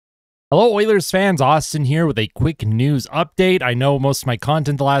Hello, Oilers fans. Austin here with a quick news update. I know most of my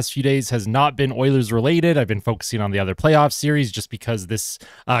content the last few days has not been Oilers related. I've been focusing on the other playoff series just because this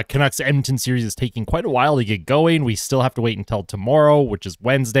Canucks Edmonton series is taking quite a while to get going. We still have to wait until tomorrow, which is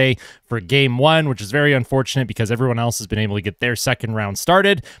Wednesday, for game one, which is very unfortunate because everyone else has been able to get their second round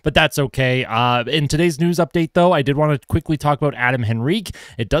started, but that's okay. In today's news update, though, I did want to quickly talk about Adam Henrique.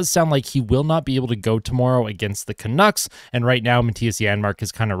 It does sound like he will not be able to go tomorrow against the Canucks, and right now Mattias Janmark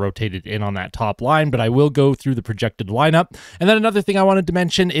has kind of rotated in on that top line, but I will go through the projected lineup. And then another thing I wanted to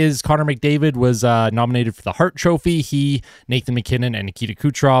mention is Connor McDavid was nominated for the Hart Trophy. He, Nathan MacKinnon, and Nikita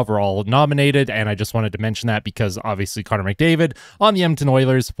Kucherov were all nominated, and I just wanted to mention that because obviously Connor McDavid on the Edmonton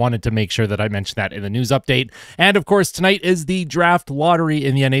Oilers wanted to make sure that I mentioned that in the news update. And of course, tonight is the draft lottery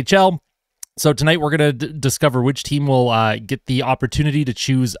in the NHL. So tonight we're going to discover which team will get the opportunity to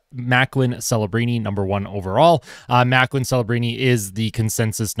choose Macklin Celebrini #1 overall. Macklin Celebrini is the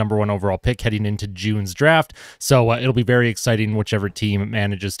consensus #1 overall pick heading into June's draft. So it'll be very exciting whichever team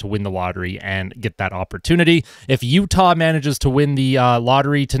manages to win the lottery and get that opportunity. If Utah manages to win the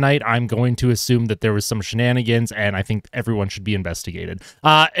lottery tonight, I'm going to assume that there was some shenanigans, and I think everyone should be investigated.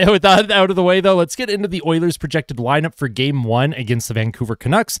 With that out of the way, though, let's get into the Oilers' projected lineup for Game 1 against the Vancouver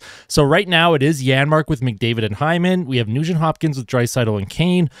Canucks. So right now, it is Janmark with McDavid and Hyman. We have Nugent Hopkins with Draisaitl and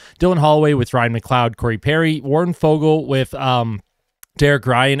Kane. Dylan Holloway with Ryan McLeod, Corey Perry. Warren Foegele with Derek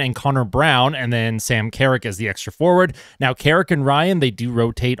Ryan and Connor Brown, and then Sam Carrick as the extra forward. Now, Carrick and Ryan, they do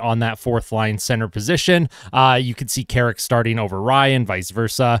rotate on that fourth line center position. You could see Carrick starting over Ryan, vice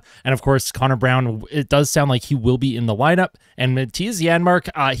versa. And of course, Connor Brown, it does sound like he will be in the lineup. And Mattias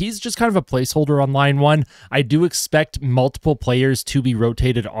Janmark, he's just kind of a placeholder on line one. I do expect multiple players to be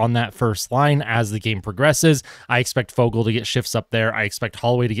rotated on that first line as the game progresses. I expect Foegele to get shifts up there. I expect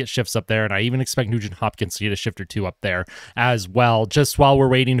Holloway to get shifts up there. And I even expect Nugent Hopkins to get a shift or two up there as well. Just while we're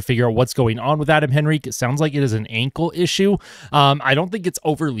waiting to figure out what's going on with Adam Henrique, it sounds like it is an ankle issue. I don't think it's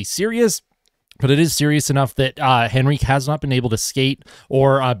overly serious, but it is serious enough that Henrique has not been able to skate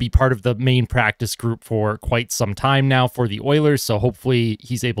or be part of the main practice group for quite some time now for the Oilers. So hopefully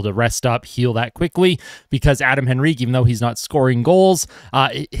he's able to rest up, heal that quickly, because Adam Henrique, even though he's not scoring goals,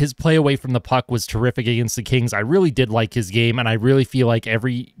 his play away from the puck was terrific against the Kings. I really did like his game, and I really feel like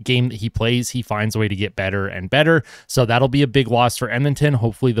every game that he plays, he finds a way to get better and better. So that'll be a big loss for Edmonton.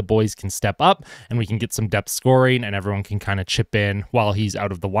 Hopefully the boys can step up and we can get some depth scoring and everyone can kind of chip in while he's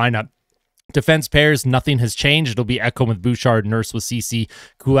out of the lineup. Defense pairs, nothing has changed. It'll be Ekholm with Bouchard, Nurse with Ceci,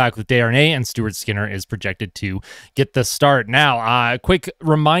 Kulak with Desharnais, and Stuart Skinner is projected to get the start. Now, quick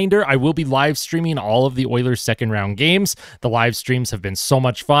reminder, I will be live streaming all of the Oilers second round games. The live streams have been so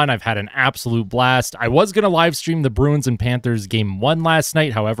much fun. I've had an absolute blast. I was going to live stream the Bruins and Panthers game 1 last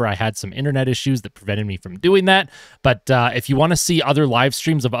night. However, I had some internet issues that prevented me from doing that. But if you want to see other live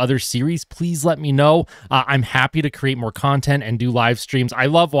streams of other series, please let me know. I'm happy to create more content and do live streams. I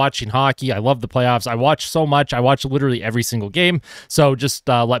love watching hockey. I love the playoffs. I watch so much. I watch literally every single game. So just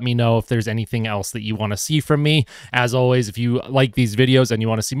let me know if there's anything else that you want to see from me. As always, if you like these videos and you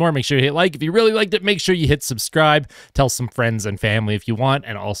want to see more, make sure you hit like. If you really liked it, make sure you hit subscribe. Tell some friends and family if you want,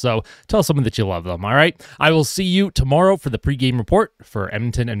 and also tell someone that you love them. All right. I will see you tomorrow for the pregame report for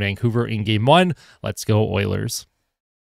Edmonton and Vancouver in Game 1. Let's go Oilers.